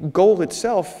the goal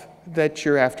itself that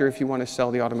you're after if you want to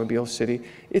sell the automobile city.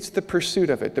 It's the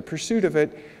pursuit of it. The pursuit of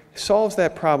it solves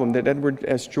that problem that Edward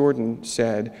S. Jordan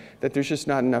said, that there's just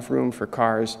not enough room for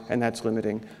cars, and that's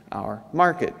limiting our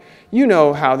market. You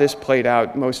know how this played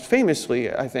out most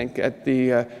famously, I think, at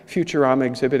the Futurama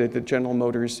exhibit at the General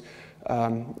Motors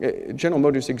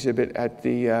exhibit at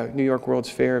the New York World's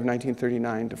Fair of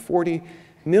 1939 to 40.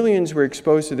 Millions were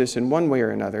exposed to this in one way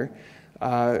or another.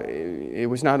 It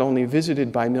was not only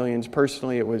visited by millions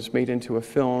personally, it was made into a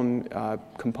film.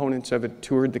 Components of it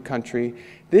toured the country.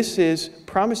 This is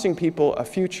promising people a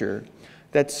future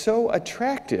that's so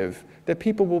attractive that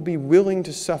people will be willing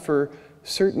to suffer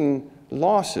certain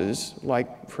losses,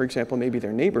 like, for example, maybe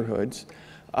their neighborhoods,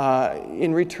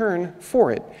 in return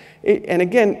for it. And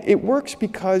again, it works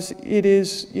because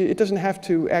it doesn't have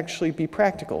to actually be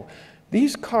practical.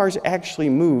 These cars actually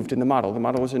moved in the model. The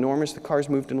model was enormous. The cars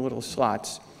moved in little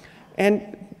slots.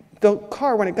 And the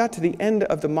car, when it got to the end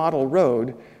of the model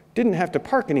road, didn't have to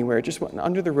park anywhere. It just went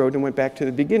under the road and went back to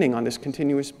the beginning on this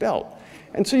continuous belt.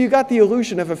 And so you got the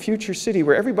illusion of a future city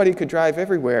where everybody could drive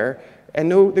everywhere,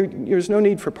 and there's no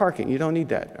need for parking. You don't need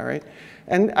that, all right?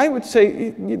 And I would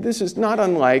say this is not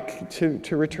unlike,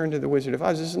 to return to the Wizard of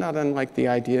Oz, this is not unlike the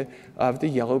idea of the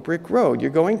yellow brick road.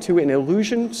 You're going to an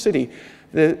illusion city.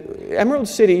 The Emerald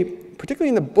City, particularly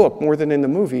in the book more than in the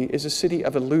movie, is a city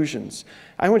of illusions.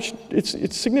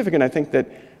 It's significant, I think, that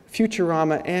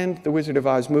Futurama and the Wizard of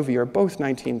Oz movie are both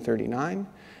 1939.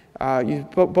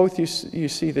 You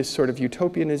see this sort of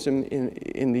utopianism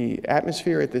in the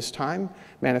atmosphere at this time,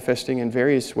 manifesting in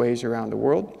various ways around the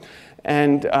world.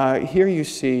 And here you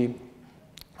see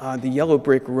the yellow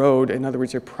brick road. In other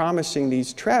words, they're promising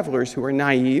these travelers who are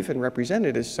naive and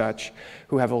represented as such,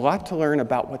 who have a lot to learn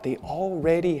about what they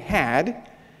already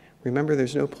had. Remember,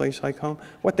 there's no place like home.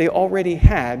 What they already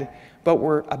had but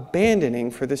we're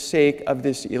abandoning for the sake of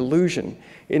this illusion.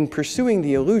 In pursuing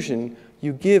the illusion,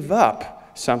 you give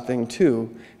up something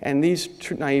too, and these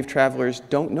naive travelers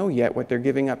don't know yet what they're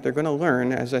giving up. They're going to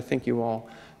learn, as I think you all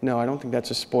know. I don't think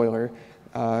that's a spoiler.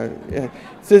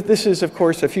 This is, of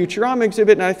course, a Futurama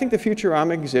exhibit, and I think the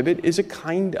Futurama exhibit is a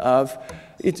kind of,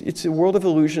 it's a world of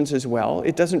illusions as well.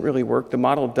 It doesn't really work. The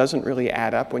model doesn't really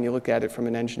add up when you look at it from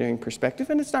an engineering perspective,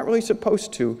 and it's not really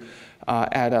supposed to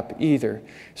add up either.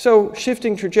 So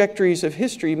shifting trajectories of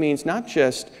history means not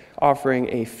just offering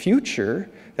a future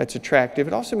that's attractive,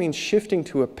 it also means shifting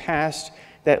to a past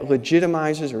that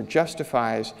legitimizes or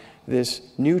justifies this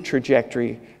new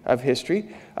trajectory of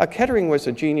history. Kettering was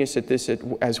a genius at this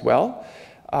as well.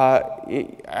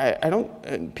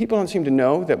 People don't seem to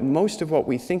know that most of what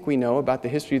we think we know about the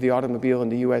history of the automobile in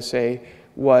the USA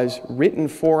was written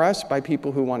for us by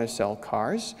people who want to sell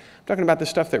cars. I'm talking about the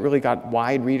stuff that really got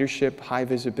wide readership, high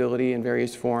visibility in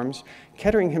various forms.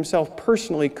 Kettering himself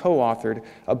personally co-authored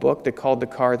a book that called The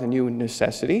Car the New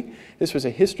Necessity. This was a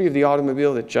history of the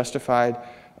automobile that justified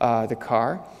the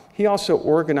car. He also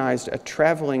organized a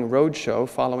traveling roadshow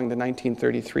following the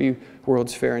 1933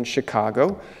 World's Fair in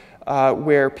Chicago,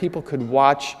 where people could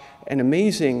watch an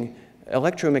amazing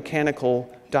electromechanical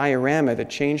diorama that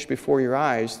changed before your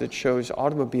eyes that shows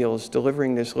automobiles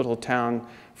delivering this little town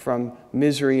from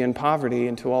misery and poverty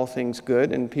into all things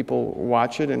good, and people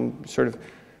watch it and sort of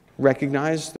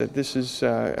recognize that this is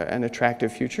an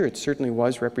attractive future. It certainly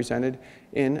was represented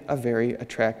in a very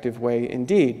attractive way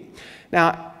indeed.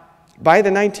 Now, by the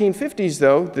 1950s,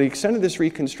 though, the extent of this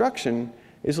reconstruction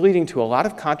is leading to a lot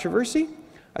of controversy.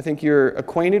 I think you're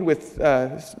acquainted with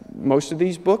most of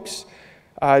these books.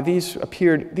 These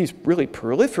really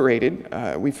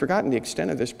proliferated. We've forgotten the extent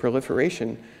of this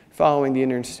proliferation following the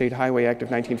Interstate Highway Act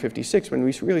of 1956, when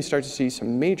we really start to see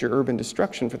some major urban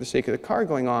destruction for the sake of the car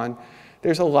going on.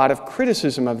 There's a lot of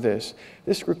criticism of this.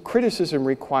 This criticism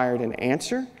required an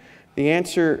answer. The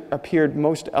answer appeared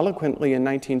most eloquently in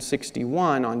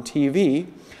 1961 on TV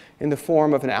in the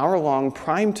form of an hour-long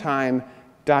primetime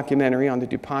documentary on the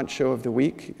DuPont Show of the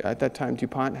Week. At that time,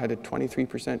 DuPont had a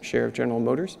 23% share of General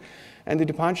Motors. And the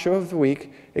DuPont Show of the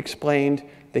Week explained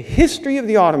the history of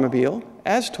the automobile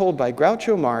as told by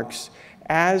Groucho Marx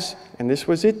as, and this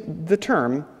was the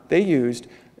term they used,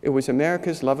 it was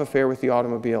America's love affair with the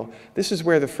automobile. This is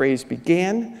where the phrase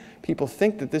began. People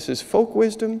think that this is folk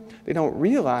wisdom. They don't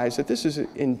realize that this is an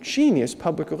ingenious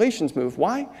public relations move.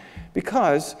 Why?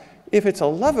 Because if it's a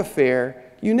love affair,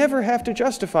 you never have to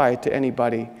justify it to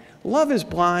anybody. Love is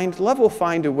blind. Love will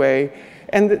find a way.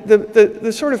 And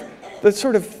the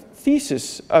sort of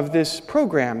thesis of this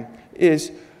program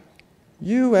is,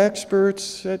 you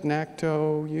experts at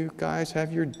NACTO, you guys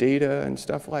have your data and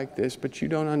stuff like this, but you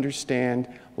don't understand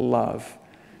love.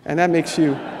 And that makes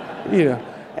you,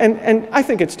 and I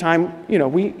think it's time,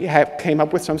 we came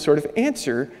up with some sort of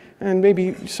answer, and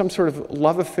maybe some sort of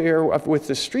love affair with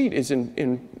the street is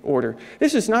in order.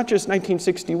 This is not just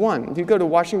 1961. If you go to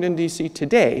Washington, D.C.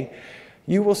 today,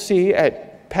 you will see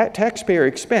at taxpayer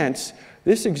expense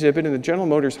this exhibit in the General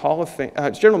Motors Hall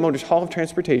of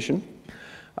Transportation.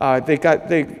 They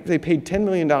paid $10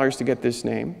 million to get this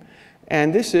name.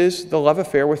 And this is the love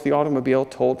affair with the automobile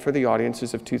told for the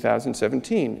audiences of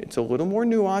 2017. It's a little more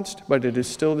nuanced, but it is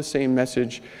still the same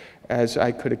message as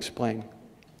I could explain.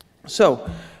 So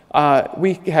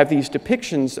we have these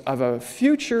depictions of a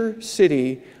future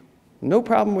city, no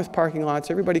problem with parking lots,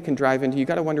 everybody can drive into. You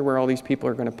got to wonder where all these people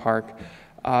are going to park.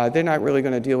 They're not really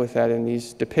going to deal with that in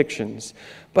these depictions.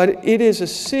 But it is a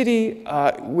city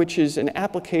which is an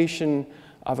application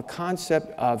of a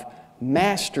concept of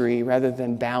mastery rather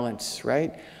than balance,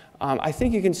 right? I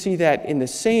think you can see that in the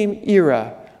same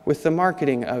era with the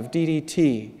marketing of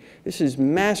DDT. This is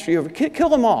mastery over, kill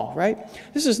them all, right?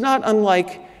 This is not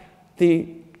unlike the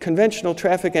conventional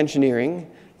traffic engineering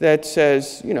that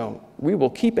says, we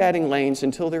will keep adding lanes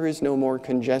until there is no more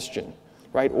congestion,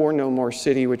 right? Or no more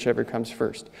city, whichever comes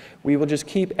first. We will just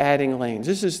keep adding lanes.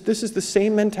 This is the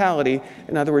same mentality.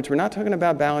 In other words, we're not talking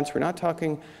about balance. We're not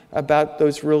talking about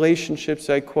those relationships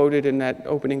I quoted in that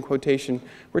opening quotation.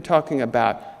 We're talking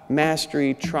about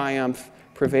mastery, triumph,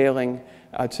 prevailing.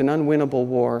 It's an unwinnable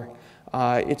war.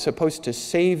 It's supposed to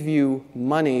save you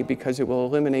money because it will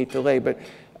eliminate delay. But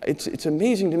it's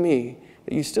amazing to me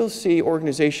that you still see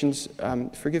organizations,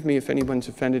 forgive me if anyone's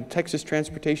offended, Texas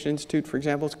Transportation Institute, for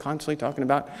example, is constantly talking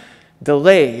about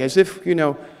delay, as if,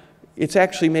 it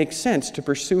actually makes sense to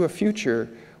pursue a future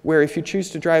where if you choose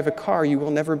to drive a car, you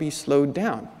will never be slowed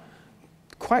down.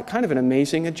 Quite kind of an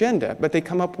amazing agenda, but they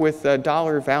come up with a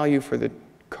dollar value for the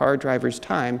car driver's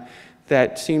time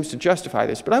that seems to justify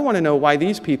this. But I want to know why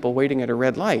these people waiting at a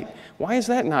red light, why is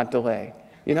that not delay?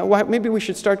 You know, maybe we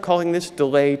should start calling this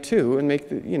delay too and make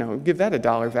give that a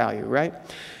dollar value, right?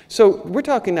 So we're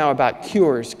talking now about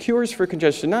cures for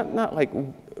congestion, not like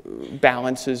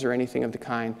balances or anything of the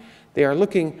kind. They are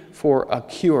looking for a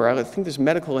cure. I think this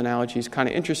medical analogy is kind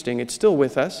of interesting. It's still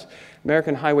with us.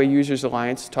 American Highway Users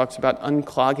Alliance talks about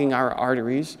unclogging our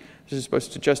arteries. This is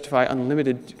supposed to justify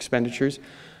unlimited expenditures.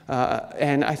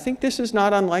 And I think this is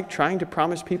not unlike trying to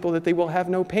promise people that they will have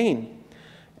no pain.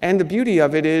 And the beauty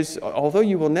of it is, although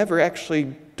you will never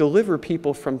actually deliver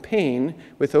people from pain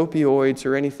with opioids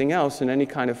or anything else in any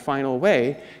kind of final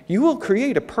way, you will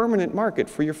create a permanent market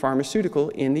for your pharmaceutical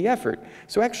in the effort.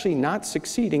 So actually not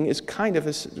succeeding is kind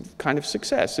of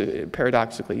success,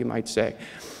 paradoxically, you might say.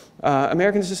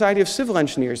 American Society of Civil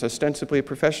Engineers, ostensibly a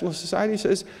professional society,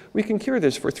 says we can cure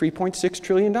this for $3.6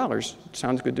 trillion.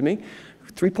 Sounds good to me.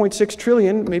 3.6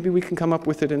 trillion, maybe we can come up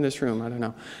with it in this room, I don't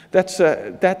know.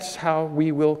 That's how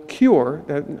we will cure,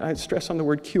 I stress on the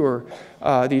word cure,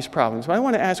 these problems. But I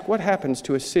want to ask, what happens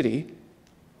to a city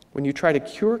when you try to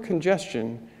cure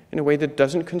congestion in a way that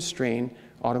doesn't constrain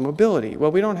automobility?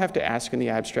 Well, we don't have to ask in the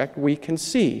abstract, we can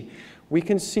see. We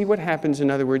can see what happens,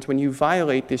 in other words, when you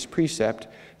violate this precept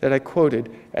that I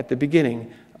quoted at the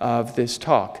beginning of this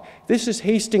talk. This is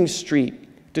Hastings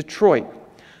Street, Detroit.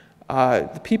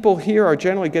 The people here are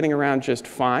generally getting around just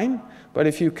fine, but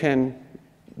if you can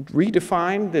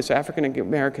redefine this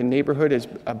African-American neighborhood as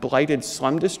a blighted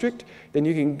slum district, then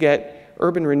you can get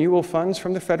urban renewal funds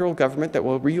from the federal government that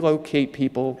will relocate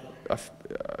people,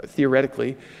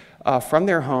 theoretically, from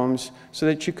their homes so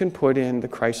that you can put in the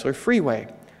Chrysler Freeway.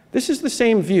 This is the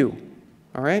same view,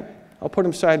 all right? I'll put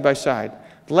them side by side.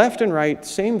 Left and right,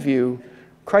 same view,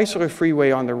 Chrysler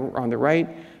Freeway on the right.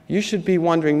 You should be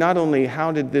wondering not only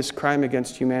how did this crime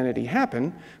against humanity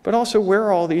happen, but also where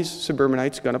are all these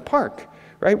suburbanites going to park,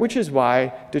 right? Which is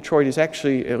why Detroit is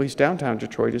actually, at least downtown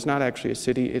Detroit, is not actually a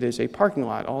city, it is a parking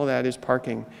lot. All of that is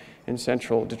parking in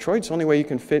central Detroit. It's the only way you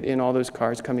can fit in all those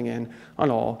cars coming in on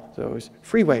all those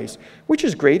freeways, which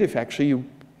is great if actually you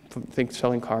think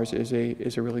selling cars is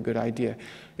a really good idea.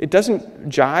 It doesn't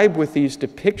jibe with these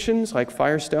depictions like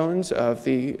Firestones of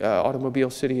the automobile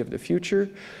city of the future.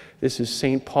 This is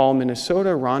St. Paul,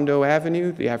 Minnesota, Rondo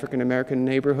Avenue, the African-American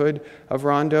neighborhood of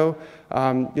Rondo.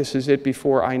 This is it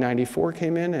before I-94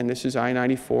 came in, and this is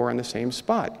I-94 on the same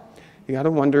spot. You got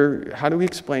to wonder, how do we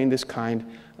explain this kind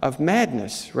of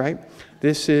madness, right?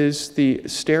 This is the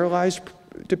sterilized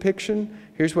depiction.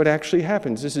 Here's what actually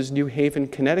happens. This is New Haven,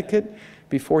 Connecticut,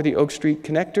 before the Oak Street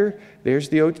connector. There's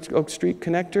the Oak Street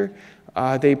connector.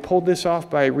 They pulled this off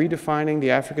by redefining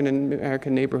the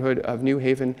African-American neighborhood of New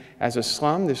Haven as a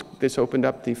slum. This opened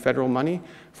up the federal money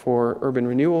for urban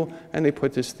renewal, and they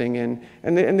put this thing in.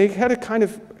 And they had a kind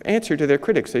of answer to their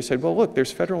critics. They said, well, look,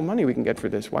 there's federal money we can get for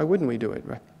this. Why wouldn't we do it,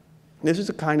 right? This is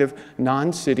a kind of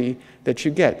non-city that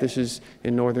you get. This is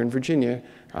in Northern Virginia,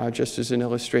 just as an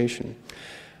illustration.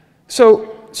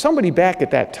 So somebody back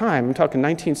at that time, I'm talking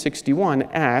 1961,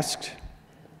 asked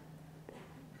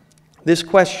this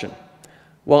question.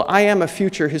 Well, I am a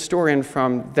future historian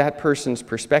from that person's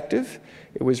perspective.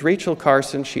 It was Rachel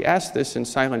Carson. She asked this in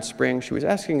Silent Spring. She was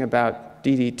asking about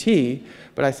DDT,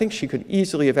 but I think she could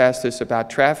easily have asked this about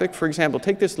traffic. For example,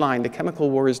 take this line, the chemical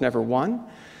war is never won.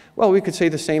 Well, we could say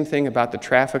the same thing about the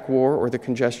traffic war or the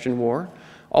congestion war.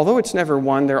 Although it's never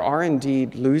won, there are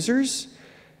indeed losers,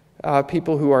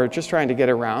 people who are just trying to get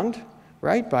around,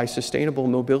 right, by sustainable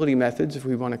mobility methods, if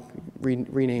we want to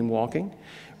rename walking,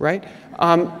 right?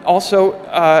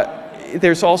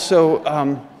 There's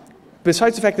also,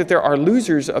 besides the fact that there are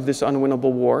losers of this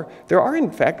unwinnable war, there are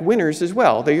in fact winners as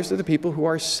well. These are the people who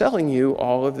are selling you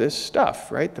all of this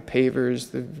stuff, right? The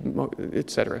pavers, et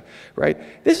cetera,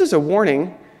 right? This is a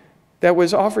warning that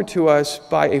was offered to us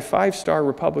by a 5-star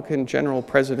Republican general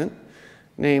president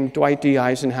named Dwight D.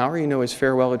 Eisenhower. You know his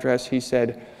farewell address. He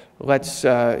said, let's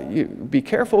be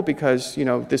careful because, you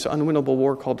know, this unwinnable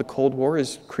war called the Cold War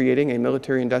is creating a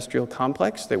military-industrial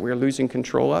complex that we're losing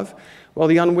control of. Well,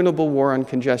 the unwinnable war on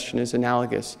congestion is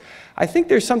analogous. I think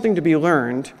there's something to be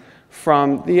learned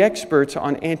from the experts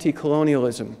on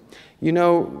anti-colonialism. You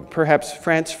know, perhaps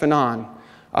Frantz Fanon.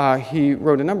 He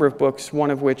wrote a number of books,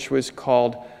 one of which was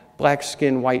called Black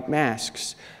Skin, White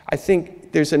Masks. I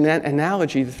think there's an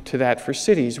analogy to that for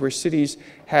cities, where cities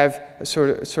have a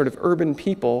sort of urban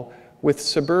people with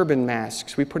suburban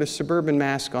masks. We put a suburban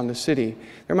mask on the city.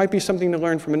 There might be something to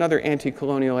learn from another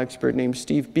anti-colonial expert named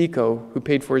Steve Biko, who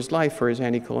paid for his life for his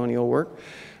anti-colonial work.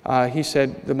 He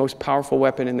said the most powerful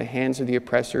weapon in the hands of the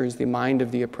oppressor is the mind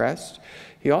of the oppressed.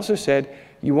 He also said,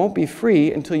 you won't be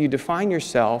free until you define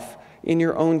yourself in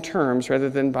your own terms rather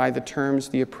than by the terms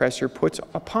the oppressor puts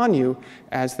upon you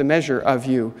as the measure of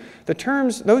you.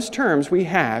 Those terms we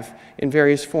have in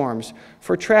various forms.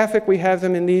 For traffic, we have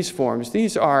them in these forms.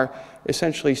 These are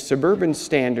essentially suburban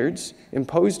standards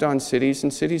imposed on cities,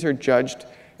 and cities are judged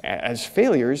as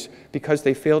failures because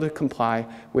they fail to comply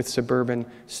with suburban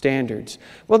standards.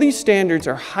 Well, these standards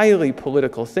are highly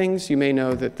political things. You may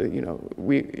know that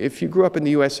if you grew up in the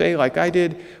USA like I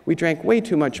did, we drank way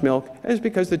too much milk. That is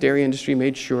because the dairy industry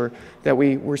made sure that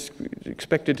we were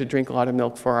expected to drink a lot of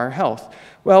milk for our health.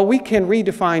 Well, we can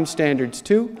redefine standards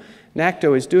too.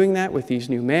 NACTO is doing that with these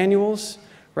new manuals,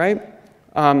 right?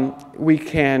 We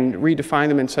can redefine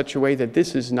them in such a way that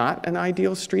this is not an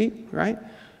ideal street, right?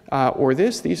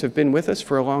 These have been with us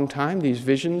for a long time, these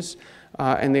visions,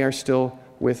 and they are still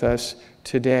with us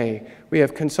today. We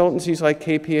have consultancies like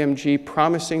KPMG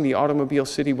promising the automobile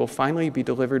city will finally be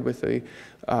delivered with an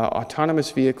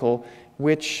autonomous vehicle,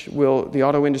 which the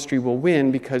auto industry will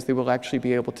win because they will actually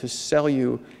be able to sell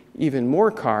you even more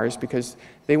cars because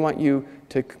they want you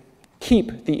to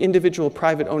keep the individual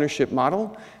private ownership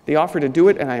model. They offer to do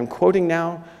it, and I am quoting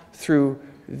now, through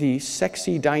the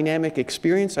sexy dynamic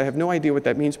experience. I have no idea what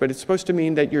that means, but it's supposed to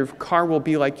mean that your car will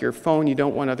be like your phone. You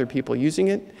don't want other people using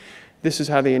it. This is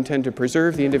how they intend to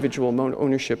preserve the individual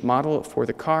ownership model for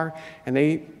the car, and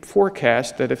they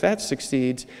forecast that if that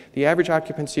succeeds, the average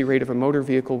occupancy rate of a motor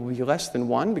vehicle will be less than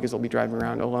 1 because they'll be driving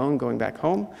around alone, going back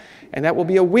home, and that will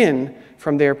be a win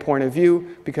from their point of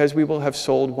view because we will have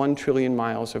sold 1 trillion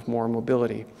miles of more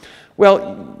mobility.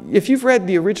 Well, if you've read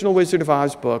the original Wizard of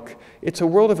Oz book, it's a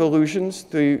world of illusions.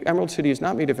 The Emerald City is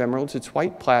not made of emeralds, it's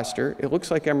white plaster. It looks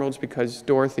like emeralds because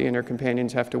Dorothy and her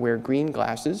companions have to wear green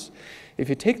glasses. If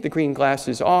you take the green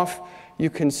glasses off, you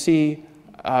can see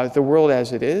the world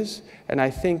as it is, and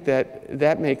I think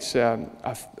that makes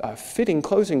a fitting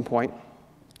closing point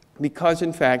because,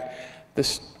 in fact,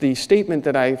 the statement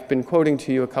that I've been quoting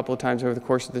to you a couple of times over the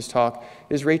course of this talk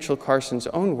is Rachel Carson's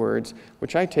own words,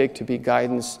 which I take to be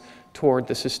guidance toward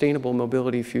the sustainable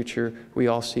mobility future we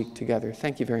all seek together.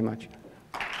 Thank you very much.